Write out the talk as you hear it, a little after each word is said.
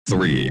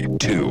3,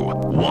 2,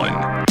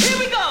 1. Here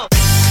we go!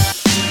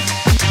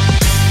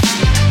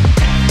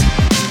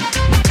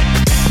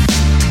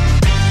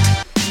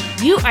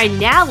 You are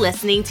now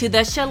listening to the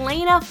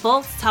Shalana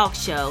Folks Talk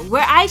Show,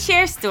 where I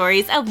share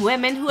stories of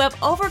women who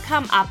have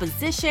overcome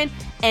opposition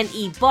and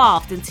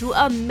evolved into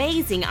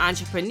amazing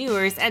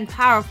entrepreneurs and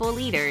powerful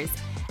leaders.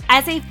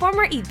 As a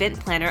former event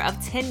planner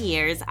of 10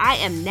 years, I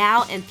am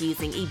now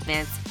infusing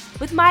events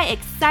with my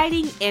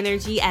exciting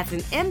energy as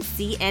an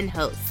MC and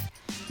host.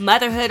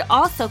 Motherhood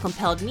also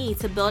compelled me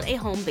to build a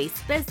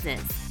home-based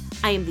business.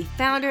 I am the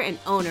founder and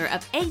owner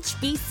of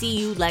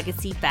HBCU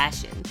Legacy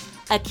Fashion,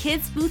 a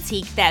kids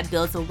boutique that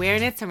builds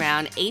awareness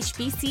around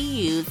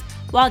HBCUs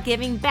while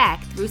giving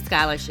back through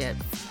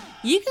scholarships.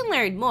 You can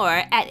learn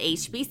more at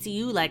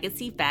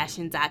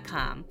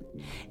hbculegacyfashion.com.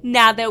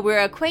 Now that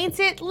we're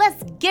acquainted,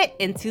 let's get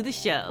into the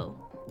show.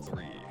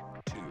 3,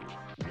 2, 1.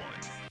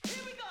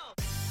 Here we go!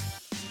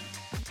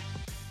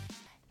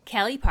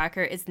 Kelly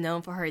Parker is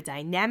known for her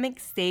dynamic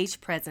stage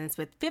presence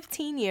with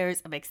 15 years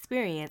of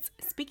experience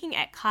speaking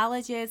at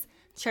colleges,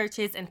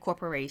 churches, and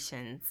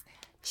corporations.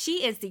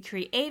 She is the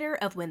creator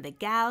of When the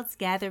Gals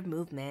Gather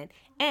movement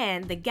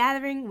and the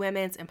Gathering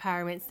Women's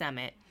Empowerment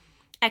Summit.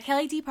 At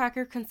Kelly D.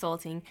 Parker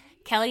Consulting,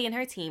 Kelly and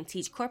her team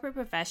teach corporate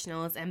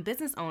professionals and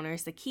business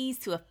owners the keys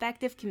to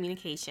effective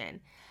communication.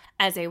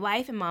 As a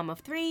wife and mom of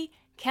 3,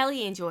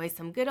 Kelly enjoys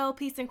some good old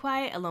peace and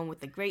quiet along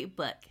with a great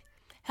book.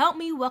 Help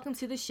me welcome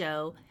to the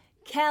show,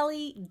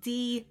 Kelly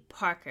D.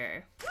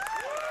 Parker.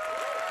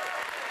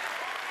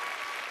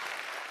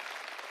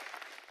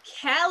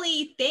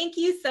 Kelly, thank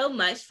you so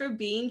much for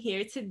being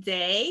here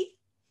today.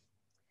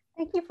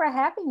 Thank you for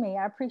having me.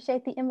 I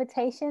appreciate the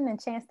invitation and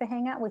chance to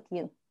hang out with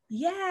you.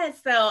 Yeah,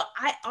 so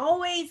I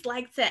always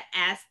like to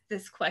ask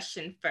this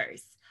question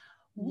first.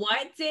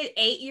 What did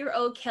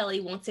 8-year-old Kelly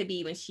want to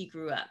be when she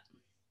grew up?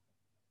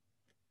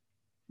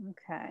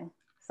 Okay,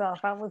 so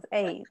if I was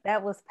 8,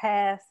 that was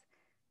past,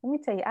 let me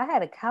tell you, I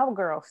had a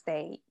cowgirl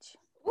stage.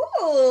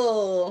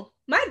 Ooh,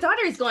 my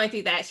daughter is going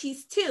through that.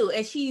 She's 2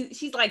 and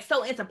she's like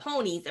so into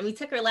ponies. And we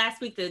took her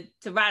last week to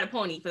ride a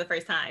pony for the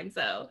first time.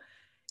 So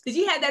did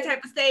you have that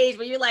type of stage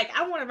where you're like,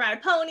 I want to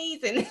ride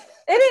ponies? And it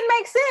didn't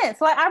make sense.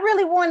 Like I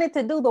really wanted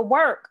to do the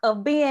work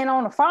of being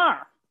on a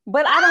farm,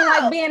 but I don't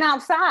like being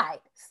outside.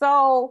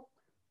 So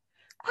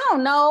I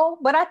don't know,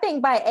 but I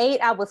think by 8,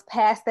 I was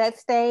past that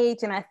stage.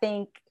 And I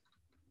think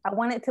I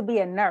wanted to be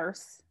a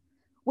nurse,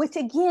 which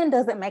again,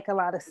 doesn't make a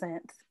lot of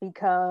sense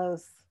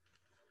because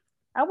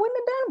I wouldn't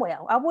have done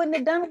well. I wouldn't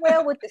have done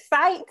well with the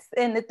sites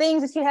and the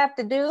things that you have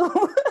to do.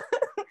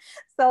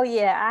 So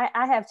yeah,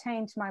 I have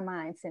changed my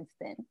mind since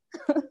then.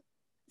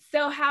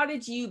 So how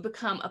did you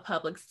become a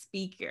public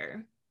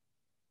speaker?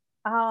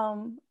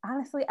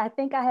 Honestly, I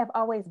think I have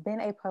always been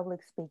a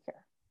public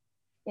speaker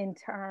in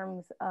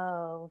terms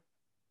of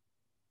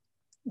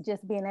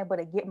just being able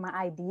to get my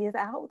ideas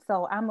out.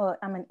 So I'm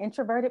an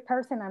introverted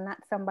person. I'm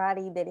not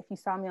somebody that if you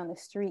saw me on the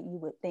street, you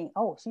would think,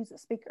 oh, she's a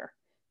speaker.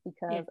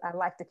 Because I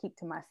like to keep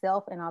to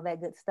myself and all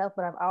that good stuff,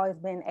 but I've always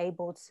been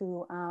able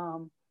to,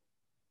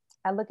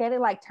 I look at it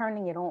like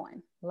turning it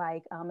on.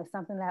 Like it's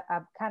something that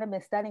I've kind of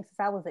been studying since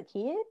I was a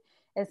kid.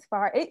 As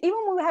far,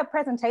 even when we have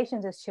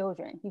presentations as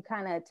children, you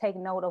kind of take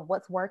note of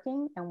what's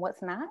working and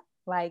what's not.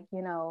 Like,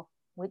 you know,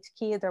 which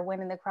kids are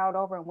winning the crowd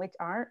over and which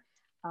aren't.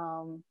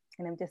 And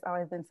I've just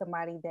always been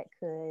somebody that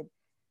could,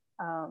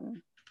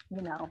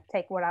 you know,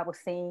 take what I was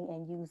seeing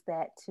and use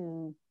that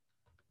to,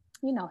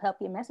 you know, help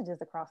get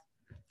messages across.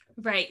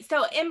 Right.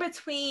 So in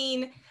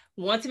between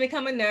want to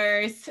become a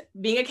nurse,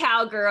 being a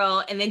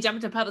cowgirl, and then jump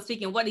into public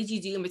speaking, what did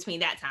you do in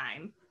between that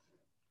time?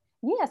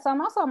 Yeah, so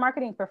I'm also a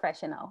marketing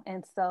professional.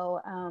 And so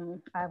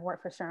I've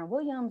worked for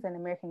Sherwin-Williams and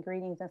American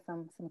Greetings and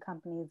some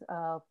companies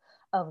of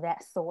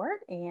that sort.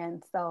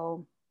 And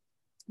so,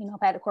 you know,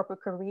 I've had a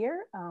corporate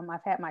career.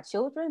 I've had my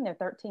children. They're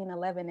 13,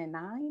 11, and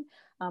 9.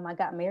 I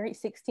got married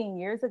 16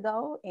 years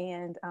ago.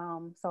 And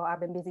so I've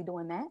been busy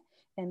doing that.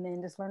 And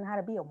then just learning how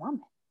to be a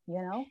woman.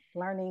 You know,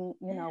 learning,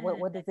 you know,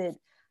 what does it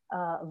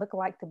look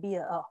like to be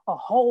a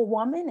whole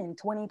woman in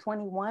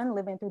 2021,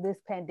 living through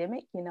this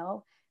pandemic, you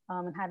know,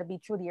 and how to be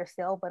true to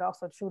yourself, but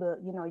also true to,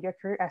 you know, your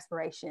career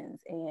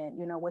aspirations and,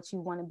 you know, what you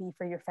want to be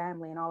for your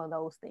family and all of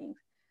those things.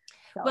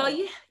 So, well,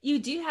 you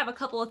do have a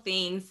couple of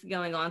things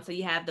going on. So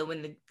you have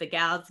When the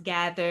Gals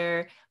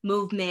Gather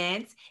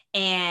movement,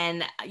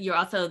 and you're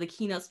also the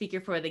keynote speaker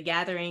for the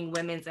Gathering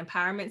Women's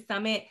Empowerment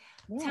Summit.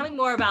 Yeah. Tell me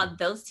more about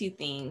those two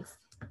things.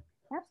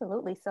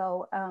 Absolutely.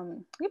 So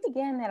we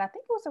began that, I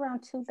think it was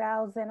around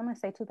 2000, I'm going to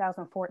say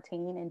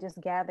 2014, and just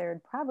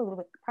gathered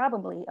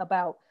probably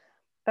about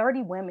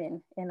 30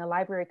 women in a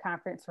library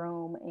conference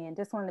room and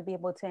just wanted to be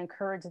able to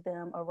encourage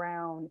them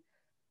around,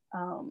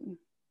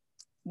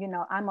 you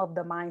know, I'm of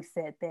the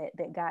mindset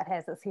that God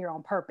has us here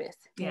on purpose,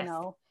 you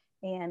know,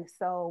 and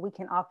so we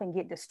can often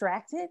get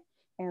distracted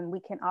and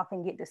we can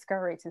often get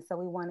discouraged. And so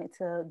we wanted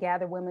to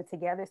gather women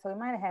together. So we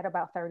might have had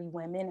about 30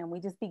 women, and we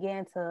just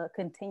began to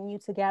continue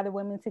to gather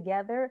women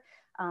together,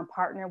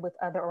 partner with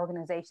other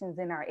organizations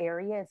in our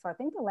area. And so I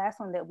think the last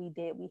one that we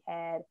did, we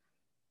had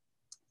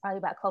probably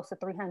about close to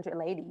 300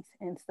 ladies.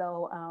 And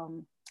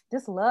so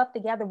just love to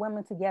gather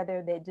women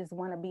together that just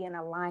want to be in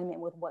alignment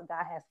with what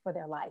God has for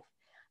their life.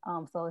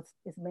 So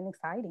it's been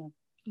exciting.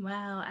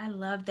 Wow, I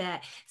love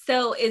that.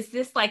 So is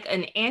this like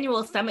an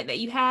annual summit that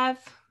you have?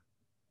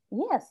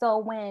 Yeah. So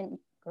when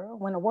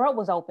the world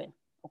was open,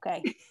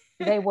 okay,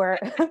 they were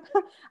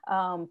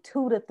 2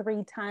 to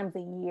 3 times a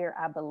year,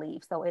 I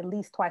believe. So at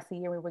least twice a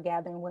year we were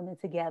gathering women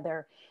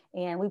together,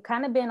 and we've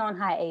kind of been on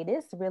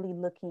hiatus, really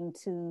looking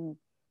to,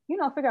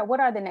 figure out what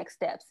are the next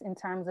steps in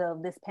terms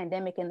of this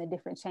pandemic and the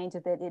different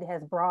changes that it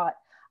has brought.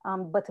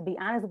 But to be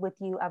honest with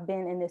you, I've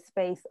been in this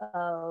space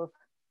of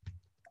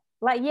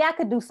like, yeah, I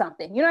could do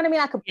something. You know what I mean?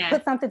 I could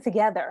put something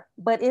together,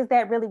 but is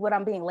that really what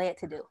I'm being led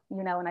to do?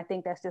 And I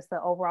think that's just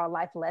the overall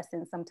life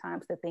lesson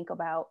sometimes to think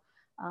about,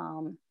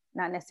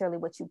 not necessarily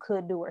what you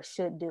could do or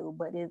should do,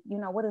 but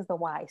what is the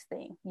wise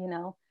thing,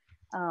 and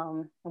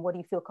what do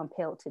you feel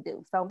compelled to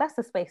do? So that's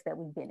the space that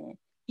we've been in.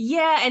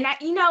 Yeah. And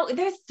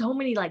there's so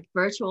many like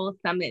virtual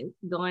summits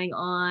going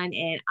on.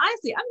 And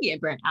honestly, I'm getting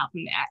burnt out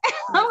from that.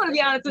 I want to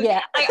be honest with you.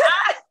 Like,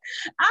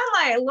 I'm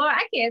like, Lord,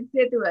 I can't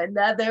sit through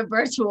another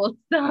virtual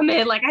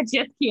summit. Like, I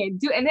just can't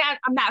do it. And then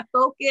I'm not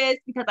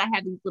focused because I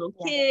have these little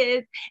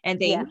kids and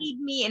they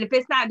need me. And if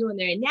it's not during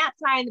their nap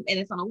time and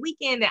it's on a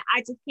weekend, then I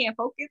just can't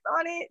focus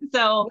on it.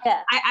 So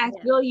I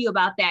feel you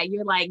about that.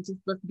 You're like, just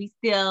let's be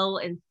still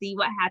and see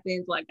what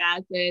happens, what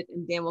God says,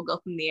 and then we'll go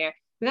from there.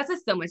 But that's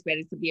just so much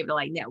better to be able to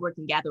like network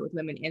and gather with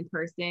women in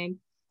person.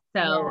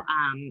 So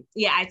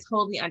I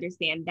totally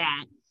understand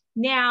that.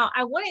 Now,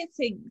 I wanted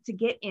to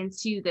get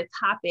into the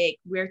topic.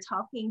 We're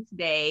talking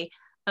today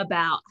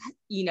about,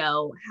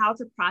 how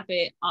to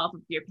profit off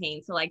of your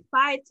pain. So like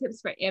 5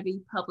 tips for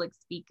every public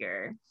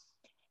speaker.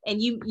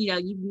 And you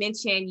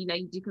mentioned,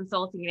 you do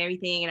consulting and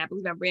everything. And I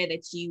believe I read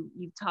that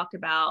you've talked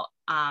about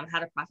how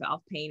to profit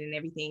off pain and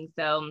everything.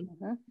 So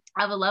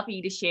I would love for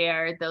you to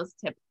share those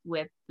tips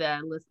with the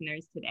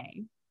listeners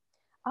today.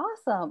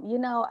 Awesome.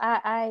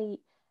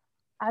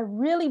 I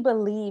really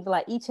believe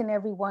like each and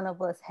every one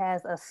of us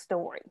has a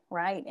story,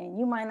 right? And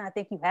you might not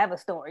think you have a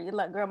story. You're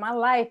like, girl, my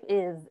life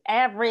is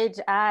average.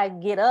 I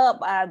get up,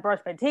 I brush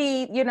my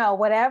teeth,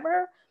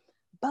 whatever.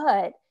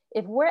 But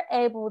if we're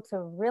able to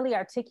really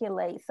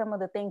articulate some of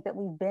the things that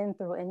we've been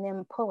through and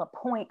then pull a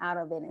point out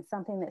of it and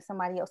something that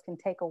somebody else can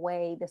take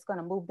away that's going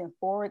to move them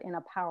forward in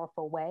a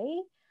powerful way,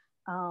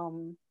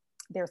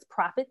 there's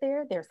profit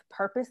there, there's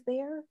purpose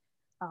there.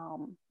 A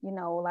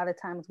lot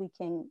of times we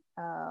can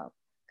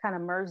kind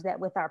of merge that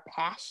with our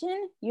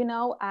passion.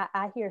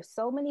 I hear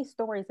so many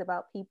stories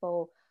about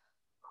people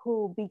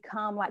who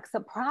become like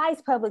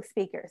surprise public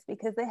speakers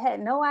because they had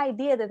no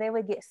idea that they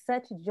would get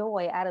such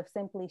joy out of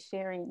simply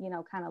sharing,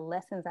 kind of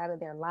lessons out of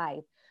their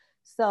life.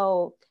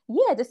 So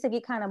just to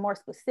get kind of more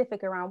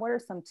specific around what are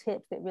some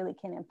tips that really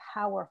can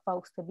empower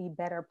folks to be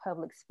better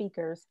public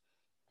speakers.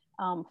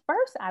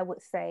 First, I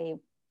would say,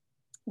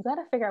 you got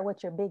to figure out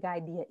what your big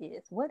idea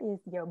is. What is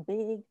your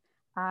big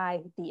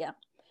idea?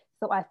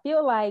 So I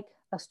feel like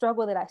a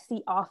struggle that I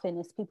see often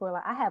is people are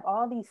like, I have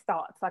all these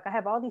thoughts, like I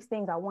have all these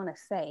things I want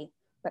to say,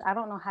 but I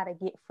don't know how to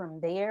get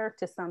from there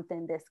to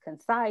something that's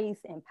concise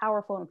and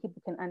powerful and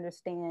people can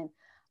understand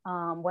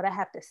what I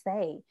have to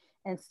say.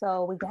 And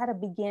so we got to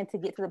begin to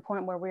get to the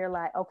point where we're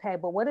like, okay,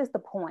 but what is the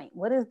point?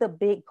 What is the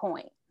big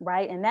point,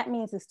 right? And that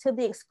means it's to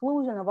the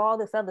exclusion of all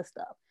this other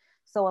stuff.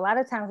 So a lot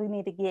of times we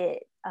need to get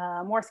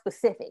more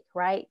specific,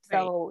 right?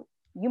 So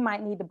you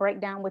might need to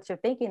break down what you're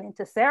thinking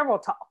into several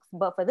talks,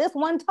 but for this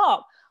one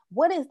talk,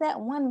 what is that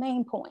one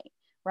main point,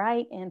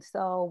 right? And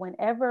so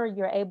whenever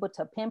you're able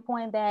to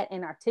pinpoint that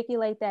and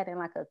articulate that in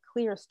like a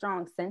clear,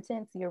 strong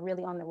sentence, you're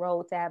really on the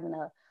road to having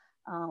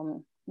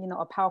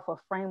a powerful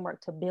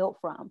framework to build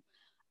from.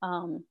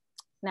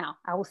 Now,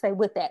 I will say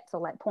with that, so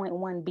like point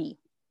 1B,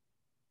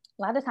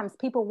 a lot of times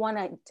people want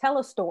to tell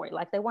a story,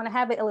 like they want to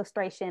have an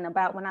illustration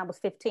about when I was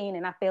 15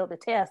 and I failed the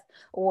test,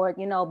 or,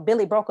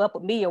 Billy broke up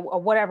with me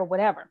or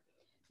whatever.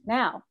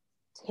 Now,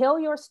 tell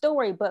your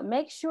story, but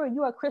make sure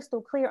you are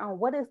crystal clear on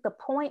what is the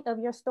point of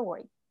your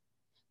story.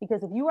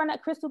 Because if you are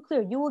not crystal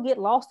clear, you will get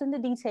lost in the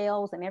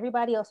details and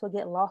everybody else will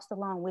get lost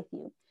along with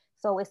you.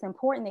 So it's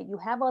important that you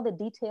have all the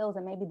details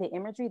and maybe the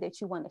imagery that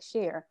you want to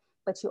share,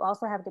 but you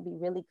also have to be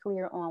really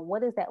clear on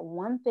what is that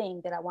one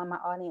thing that I want my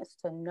audience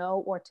to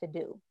know or to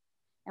do.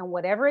 And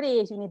whatever it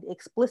is, you need to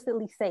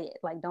explicitly say it.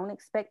 Like, don't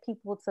expect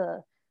people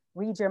to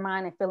read your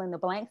mind and fill in the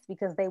blanks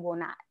because they will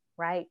not,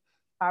 right?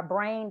 Our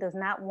brain does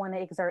not want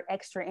to exert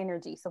extra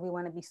energy. So we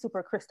want to be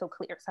super crystal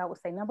clear. So I would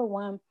say, number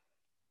one,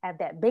 have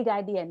that big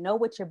idea, know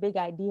what your big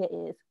idea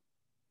is.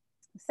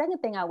 The second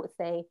thing I would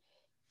say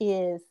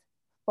is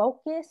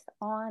focus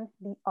on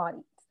the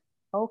audience.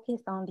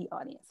 Focus on the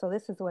audience. So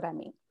this is what I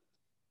mean.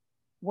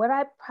 What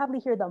I probably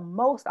hear the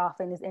most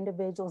often is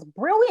individuals,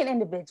 brilliant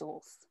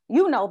individuals,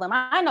 you know them,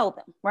 I know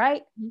them,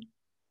 right? Mm-hmm.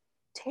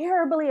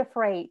 Terribly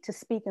afraid to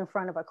speak in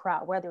front of a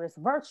crowd, whether it's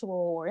virtual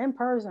or in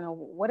person or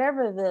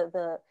whatever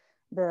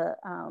the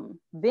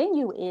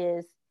venue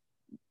is.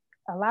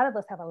 A lot of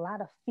us have a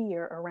lot of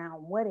fear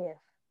around what if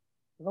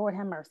Lord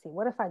have mercy.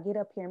 What if I get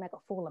up here and make a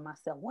fool of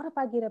myself? What if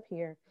I get up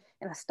here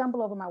and I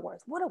stumble over my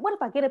words? What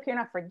if I get up here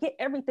and I forget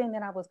everything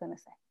that I was going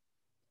to say?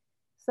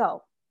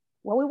 So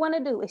what we want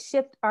to do is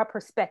shift our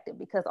perspective,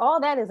 because all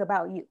that is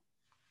about you.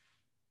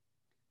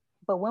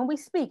 But when we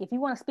speak, if you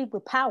want to speak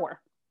with power,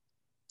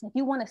 if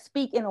you want to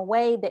speak in a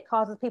way that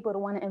causes people to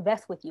want to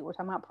invest with you, we're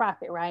talking about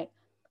profit, right?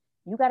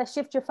 You got to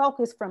shift your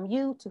focus from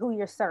you to who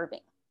you're serving.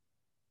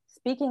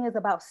 Speaking is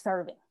about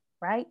serving,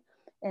 right?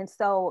 And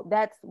so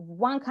that's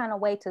one kind of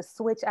way to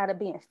switch out of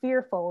being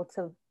fearful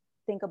to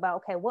think about,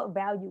 okay, what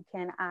value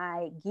can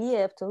I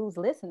give to who's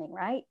listening,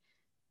 right?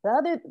 The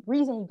other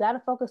reason you got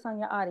to focus on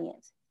your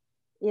audience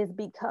is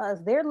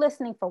because they're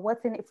listening for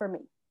what's in it for me.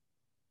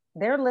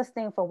 They're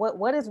listening for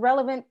what is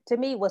relevant to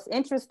me, what's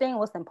interesting,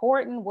 what's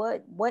important,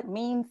 what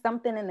means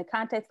something in the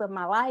context of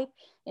my life.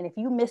 And if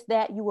you miss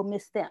that, you will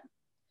miss them.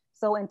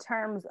 So in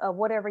terms of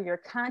whatever your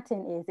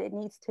content is, it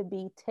needs to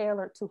be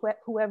tailored to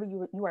whoever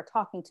you are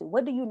talking to.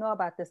 What do you know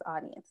about this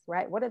audience,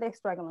 right? What are they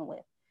struggling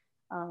with?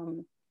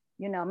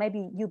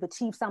 Maybe you've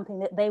achieved something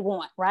that they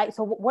want, right?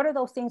 So what are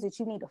those things that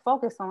you need to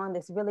focus on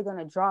that's really going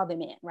to draw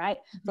them in, right?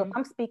 Mm-hmm. So if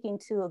I'm speaking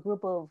to a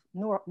group of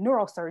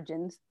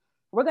neurosurgeons,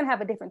 we're going to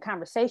have a different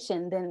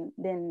conversation than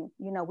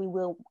we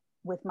will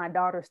with my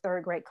daughter's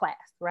third grade class,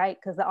 right?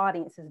 Because the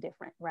audience is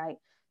different, right?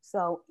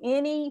 So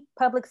any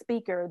public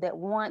speaker that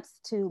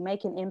wants to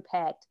make an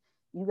impact,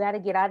 you got to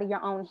get out of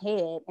your own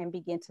head and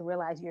begin to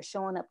realize you're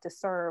showing up to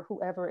serve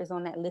whoever is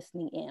on that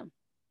listening end.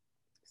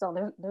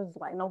 So there's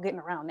like no getting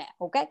around that,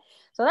 okay?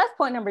 So that's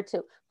point number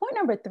 2. Point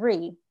number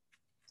 3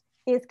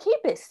 is keep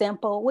it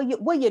simple.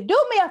 Will you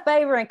do me a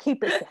favor and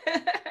keep it simple?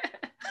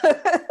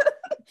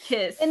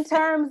 Yes. In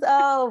terms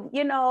of,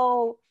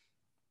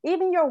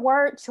 even your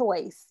word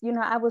choice.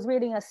 I was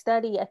reading a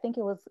study, I think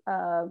it was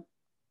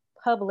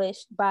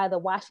published by the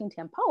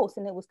Washington Post,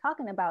 and it was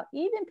talking about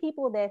even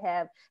people that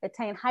have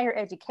attained higher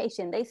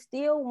education, they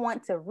still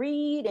want to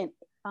read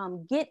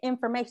and get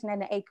information at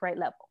an 8th grade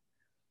level,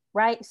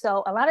 right?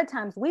 So a lot of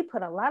times we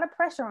put a lot of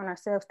pressure on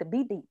ourselves to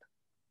be deep.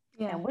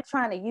 Yeah. And we're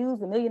trying to use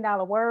the $1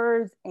 million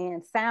words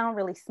and sound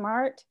really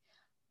smart.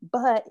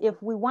 But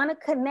if we want to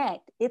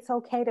connect, it's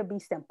okay to be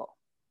simple,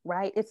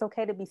 right? It's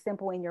okay to be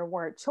simple in your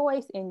word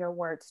choice, in your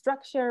word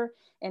structure,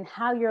 and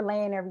how you're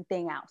laying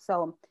everything out.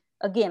 So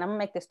again, I'm gonna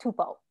make this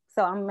twofold.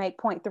 So I'm gonna make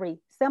point 3,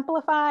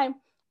 simplify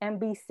and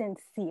be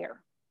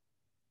sincere.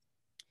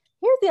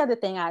 Here's the other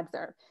thing I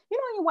observed. When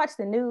you watch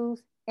the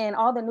news and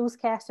all the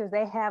newscasters,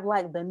 they have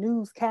like the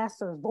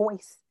newscaster's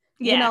voice.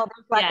 Yeah. There's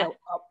like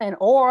an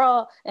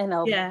aura and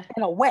a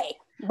way,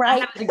 right? I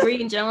have a degree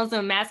in journalism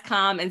and mass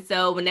comm. And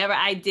so whenever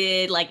I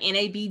did like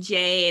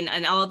NABJ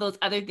and all those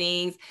other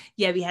things,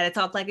 we had to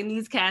talk like a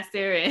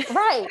newscaster. And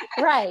right.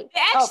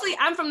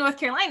 I'm from North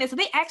Carolina. So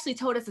they actually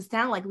told us to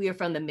sound like we were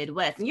from the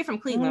Midwest. And you're from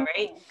Cleveland,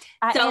 right?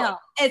 I am.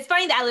 It's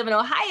funny that I live in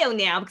Ohio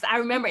now, because I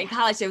remember in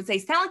college they would say,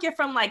 sound like you're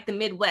from like the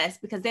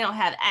Midwest, because they don't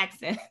have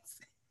accents.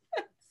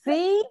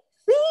 See?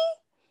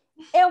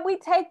 And we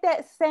take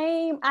that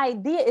same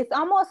idea. It's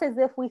almost as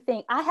if we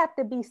think I have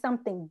to be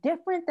something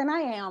different than I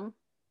am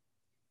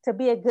to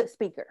be a good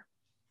speaker.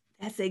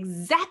 That's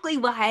exactly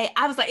why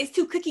I was like, it's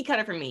too cookie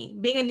cutter for me.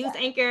 Being a news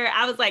anchor,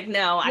 I was like,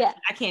 no, I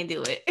can't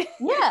do it.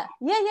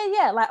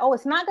 Yeah. Like,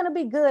 it's not going to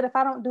be good if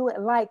I don't do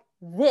it like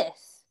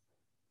this.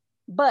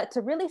 But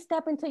to really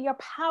step into your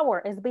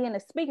power as being a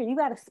speaker, you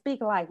got to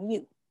speak like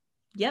you.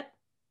 Yep.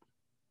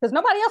 Because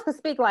nobody else can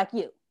speak like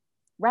you.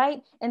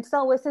 Right? And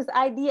so it's this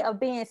idea of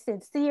being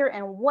sincere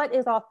and what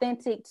is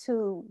authentic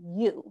to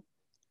you.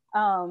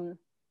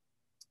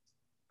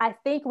 I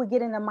think we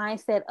get in the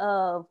mindset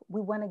of we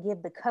want to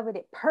give the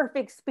coveted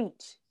perfect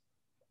speech.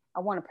 I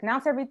want to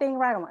pronounce everything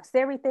right. I want to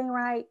say everything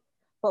right.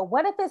 But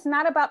what if it's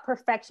not about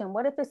perfection?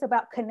 What if it's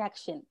about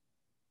connection?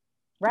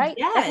 Right?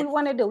 Yes. That's what we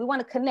want to do. We want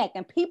to connect,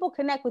 and people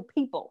connect with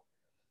people.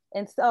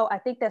 And so I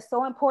think that's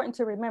so important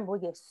to remember. We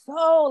get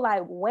so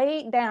like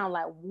weighed down.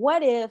 Like,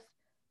 what if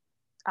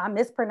I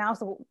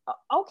mispronounce it?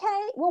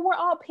 Okay, well, we're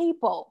all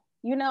people,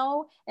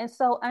 and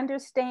so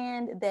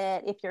understand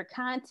that if your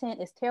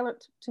content is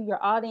tailored to your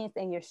audience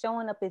and you're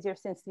showing up as your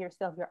sincere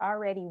self, you're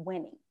already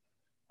winning.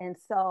 And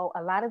so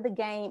a lot of the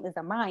game is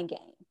a mind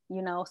game,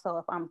 so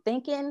if I'm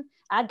thinking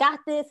I got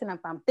this, and if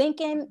I'm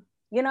thinking,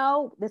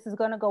 this is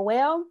going to go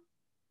well,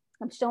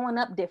 I'm showing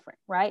up different,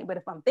 right? But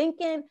if I'm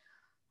thinking,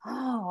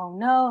 oh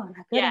no,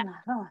 not good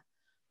enough,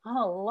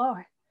 oh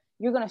Lord,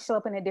 you're going to show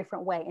up in a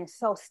different way. And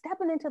so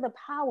stepping into the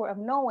power of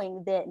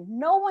knowing that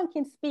no one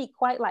can speak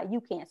quite like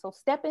you can. So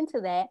step into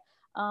that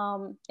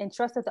and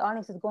trust that the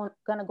audience is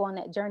going to go on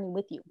that journey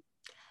with you.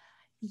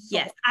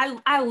 Yes.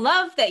 I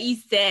love that you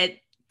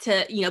said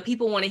to,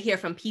 people want to hear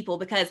from people,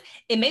 because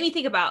it made me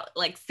think about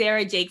like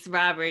Sarah Jakes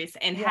Roberts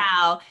and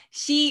how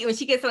when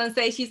she gets on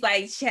stage, she's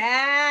like,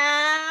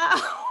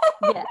 ciao.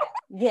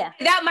 Yeah.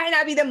 That might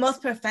not be the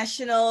most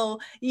professional,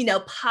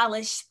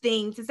 polished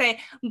thing to say,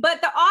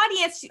 but the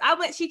audience,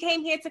 she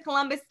came here to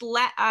Columbus,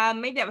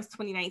 maybe that was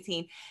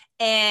 2019.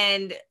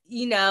 And,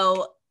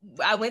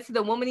 I went to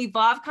the Woman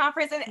Evolve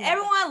conference and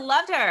everyone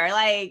loved her.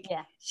 Like,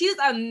 she was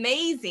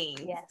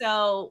amazing. Yes.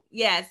 So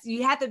yes,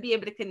 you have to be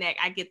able to connect.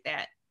 I get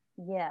that.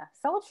 Yeah,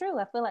 so true.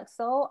 I feel like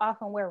so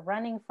often we're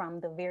running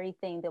from the very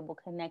thing that will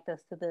connect us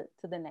to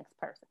the next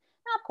person.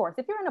 Now, of course,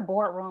 if you're in a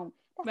boardroom,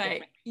 that's right,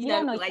 different. You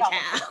don't know like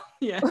how.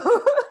 Yeah.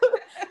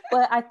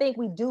 But I think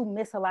we do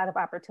miss a lot of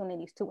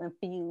opportunities to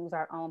infuse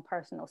our own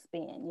personal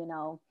spin, you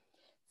know.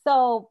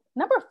 So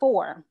number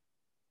 4,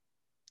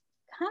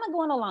 kind of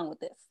going along with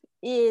this,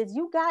 is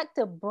you got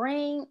to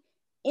bring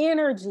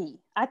energy.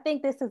 I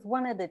think this is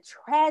one of the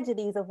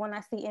tragedies of when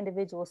I see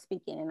individuals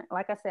speaking. And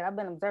like I said, I've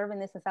been observing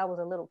this since I was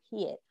a little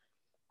kid.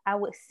 I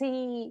would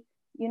see,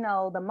 you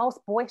know, the most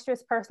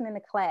boisterous person in the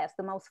class,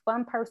 the most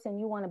fun person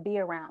you want to be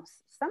around.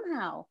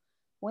 Somehow,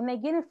 when they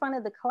get in front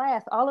of the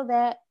class, all of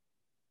that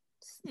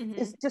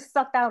is just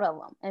sucked out of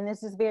them. And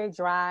it's just very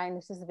dry, and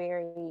it's just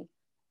very,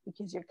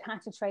 because you're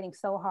concentrating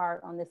so hard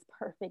on this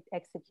perfect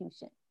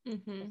execution.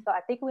 So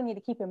I think we need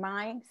to keep in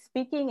mind,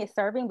 speaking is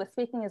serving, but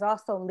speaking is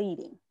also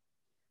leading.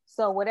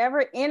 So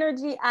whatever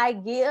energy I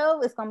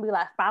give, it's going to be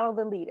like, follow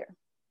the leader,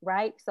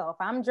 right? So if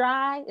I'm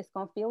dry, it's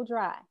going to feel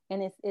dry.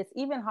 And it's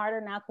even harder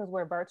now because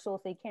we're virtual,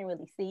 so you can't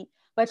really see.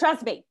 But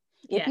trust me,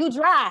 if you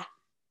dry,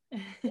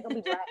 it'll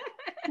be dry.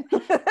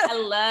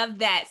 I love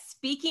that.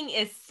 Speaking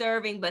is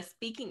serving, but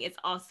speaking is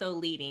also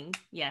leading.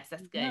 Yes,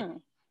 that's good.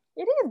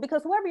 It is,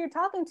 because whoever you're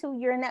talking to,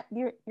 you're in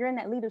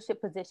that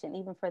leadership position,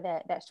 even for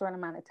that short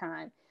amount of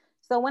time.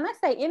 So when I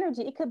say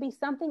energy, it could be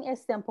something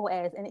as simple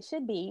as, and it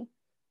should be,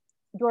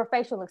 your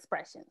facial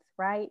expressions,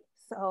 right?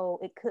 So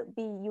it could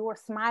be you're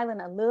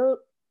smiling a little,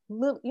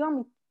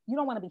 you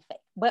don't want to be fake,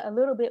 but a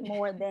little bit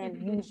more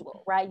than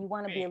usual, right? You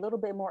want to be a little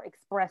bit more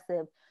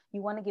expressive.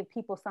 You want to give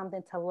people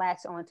something to latch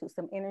onto,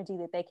 some energy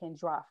that they can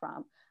draw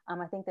from.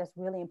 I think that's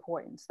really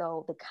important.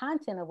 So the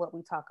content of what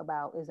we talk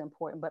about is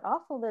important, but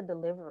also the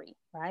delivery,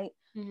 right?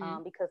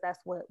 Because that's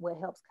what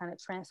helps kind of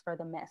transfer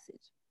the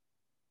message.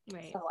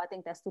 Right. So I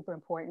think that's super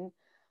important.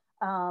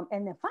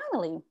 And then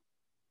finally,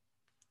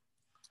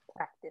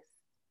 practice.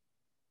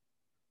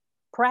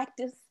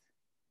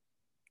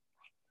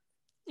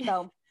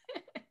 So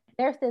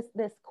there's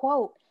this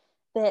quote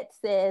that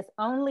says,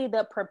 only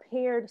the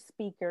prepared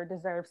speaker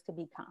deserves to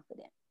be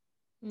confident,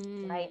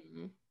 right?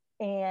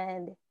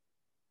 And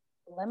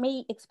let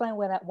me explain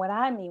what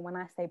I mean when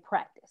I say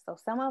practice. So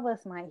some of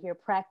us might hear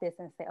practice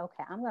and say,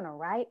 okay, I'm going to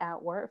write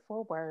out word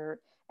for word,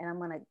 and I'm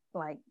going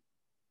to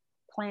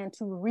plan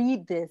to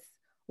read this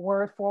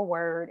word for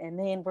word, and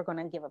then we're going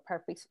to give a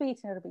perfect speech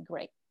and it'll be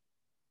great.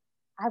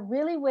 I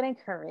really would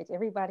encourage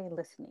everybody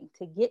listening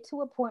to get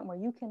to a point where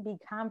you can be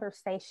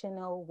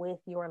conversational with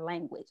your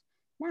language.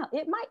 Now,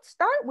 it might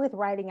start with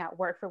writing out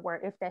word for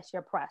word if that's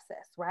your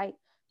process, right?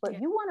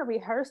 But you want to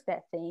rehearse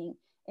that thing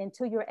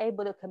until you're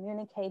able to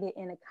communicate it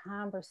in a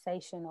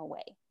conversational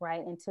way,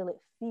 right? Until it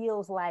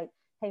feels like,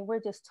 hey,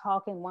 we're just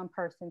talking one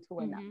person to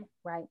another,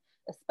 right?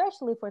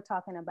 Especially if we're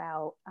talking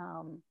about,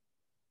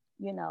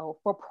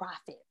 for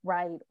profit,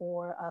 right?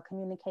 Or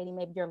communicating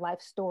maybe your life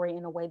story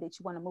in a way that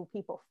you want to move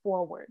people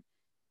forward.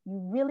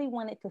 You really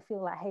want it to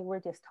feel like, hey, we're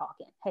just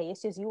talking. Hey,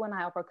 it's just you and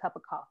I over a cup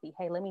of coffee.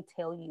 Hey, let me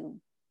tell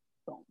you,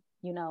 boom,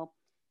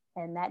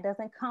 and that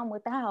doesn't come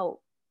without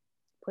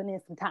putting in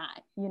some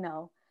time,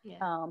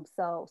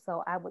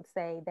 So I would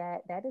say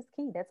that is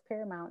key. That's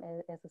paramount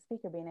as a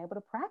speaker, being able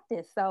to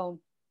practice.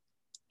 So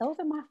those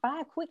are my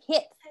 5 quick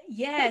hits.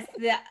 Yes.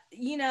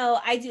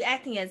 I do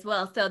acting as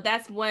well. So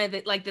that's one of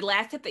the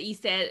last tip that you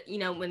said,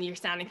 when you're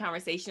sounding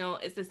conversational,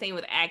 it's the same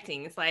with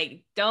acting. It's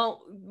like, don't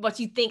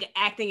what you think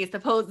acting is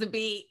supposed to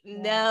be.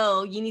 Yeah.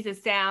 No, you need to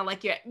sound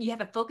like you have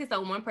to focus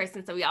on one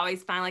person. So we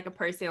always find like a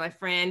person, like a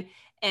friend,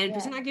 and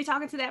pretend like you're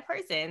talking to that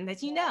person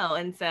that you know.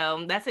 And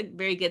so that's a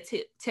very good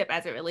tip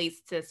as it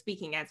relates to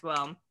speaking as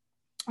well.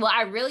 Well,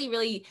 I really,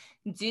 really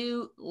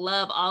do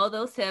love all of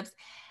those tips.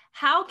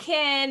 How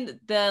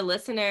can the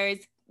listeners,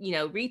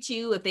 reach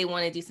you if they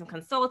want to do some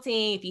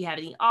consulting, if you have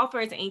any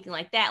offers or anything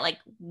like that? Like,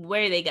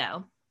 where do they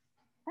go?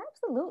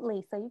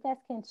 Absolutely. So you guys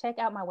can check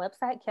out my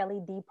website,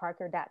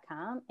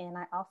 kellydparker.com. And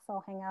I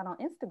also hang out on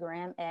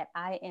Instagram at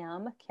I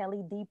am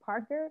Kelly D.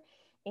 Parker.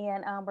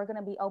 And we're going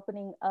to be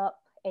opening up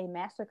a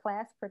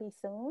masterclass pretty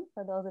soon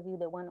for those of you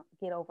that want to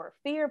get over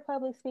fear of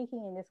public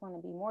speaking and just want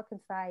to be more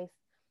concise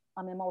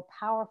and more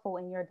powerful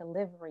in your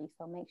delivery.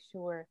 So make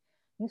sure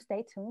you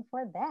stay tuned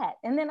for that.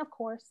 And then, of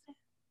course,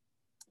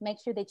 make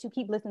sure that you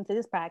keep listening to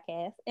this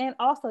podcast. And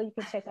also you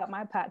can check out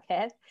my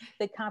podcast,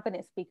 the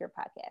Confident Speaker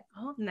Podcast.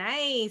 Oh,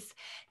 nice.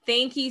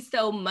 Thank you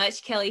so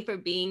much, Kelly, for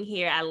being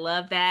here. I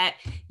love that.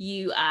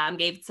 You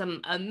gave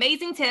some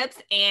amazing tips,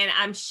 and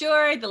I'm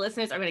sure the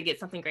listeners are going to get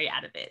something great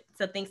out of it.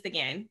 So thanks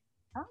again.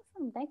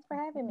 Awesome. Thanks for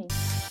having me.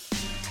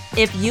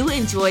 If you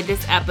enjoyed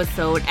this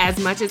episode as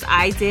much as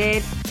I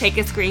did, take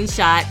a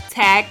screenshot,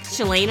 tag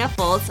Shalana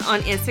Fultz on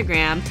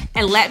Instagram,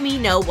 and let me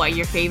know what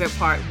your favorite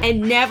part was.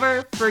 And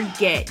never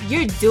forget,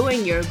 you're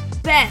doing your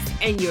best,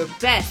 and your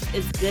best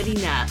is good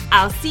enough.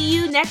 I'll see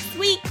you next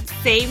week,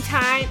 same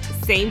time,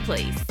 same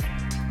place.